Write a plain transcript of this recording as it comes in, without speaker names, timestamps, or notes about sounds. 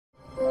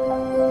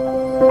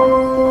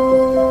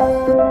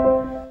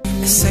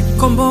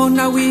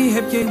Kombona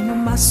wihebye mu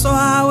maso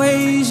hawe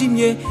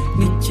yijimye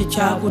niki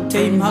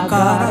cyaguteye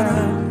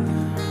impagarara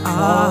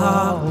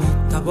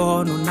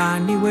ndabona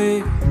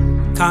unaniwe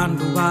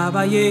kandi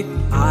ubabaye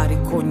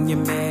ariko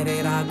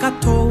nyemerera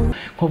gato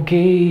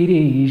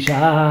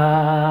nkubwirija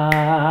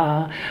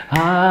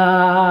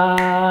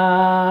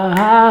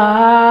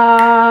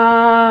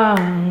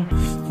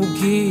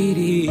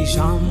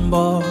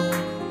nkubwirijambo.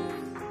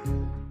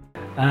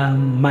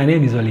 My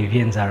name is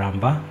Olivier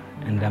Nzaramba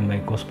and I'm a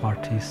gospel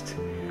artist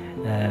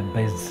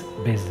based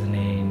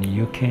in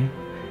the UK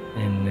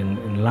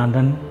in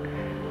London,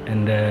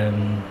 and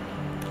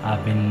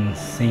I've been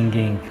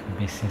singing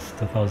since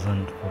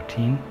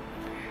 2014,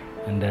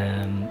 and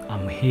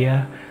I'm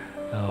here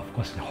of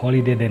course on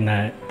holiday. Then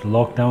the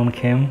lockdown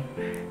came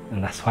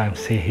and that's why I'm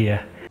still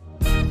here.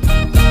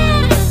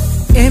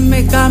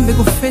 Emegambe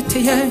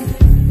gufetiye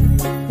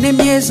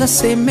nemyeza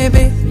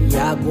semebe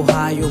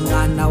yaguhaye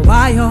umwana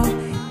wayo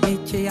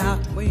eke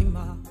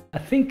yakwima. I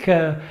think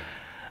I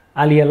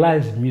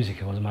realized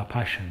music was my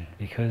passion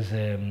because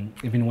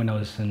even when I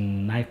was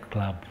in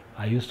nightclub,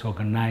 I used to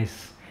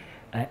organize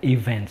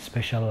events,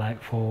 special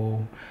like for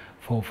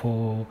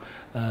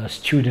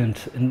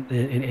students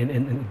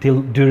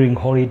during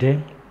holiday,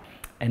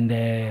 and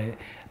I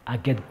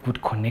get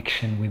good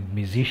connection with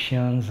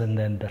musicians, and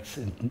then that's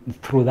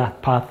through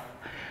that path.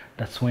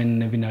 That's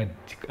when even I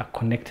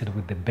connected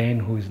with the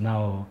band, who is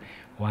now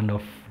one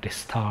of the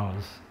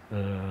stars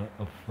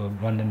of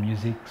Rwandan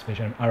music,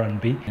 especially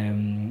R&B. I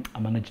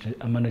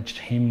managed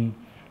him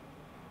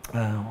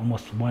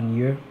almost 1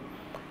 year,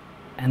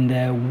 and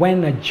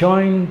when I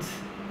joined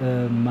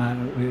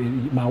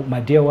my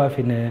dear wife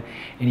in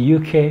the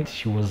UK,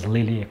 she was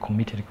really a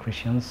committed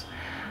Christian,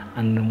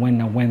 and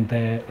when I went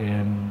there,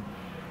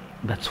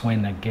 that's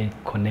when I get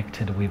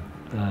connected with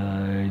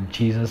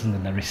Jesus, and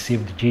then I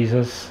received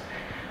Jesus,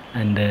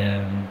 and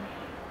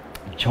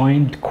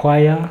joined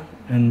choir,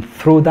 and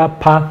through that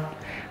path,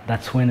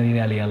 that's when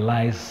I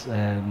realized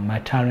my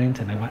talent,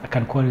 and I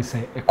can call it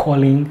a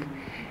calling,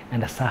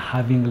 and I start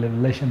having a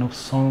revelation of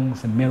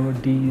songs and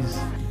melodies.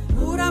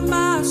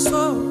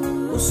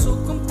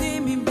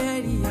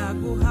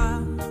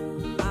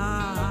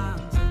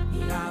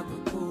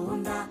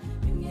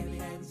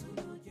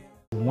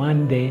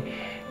 One day,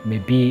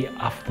 maybe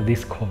after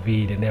this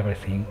COVID and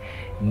everything,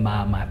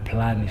 my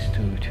plan is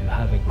to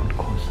have a good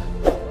concert.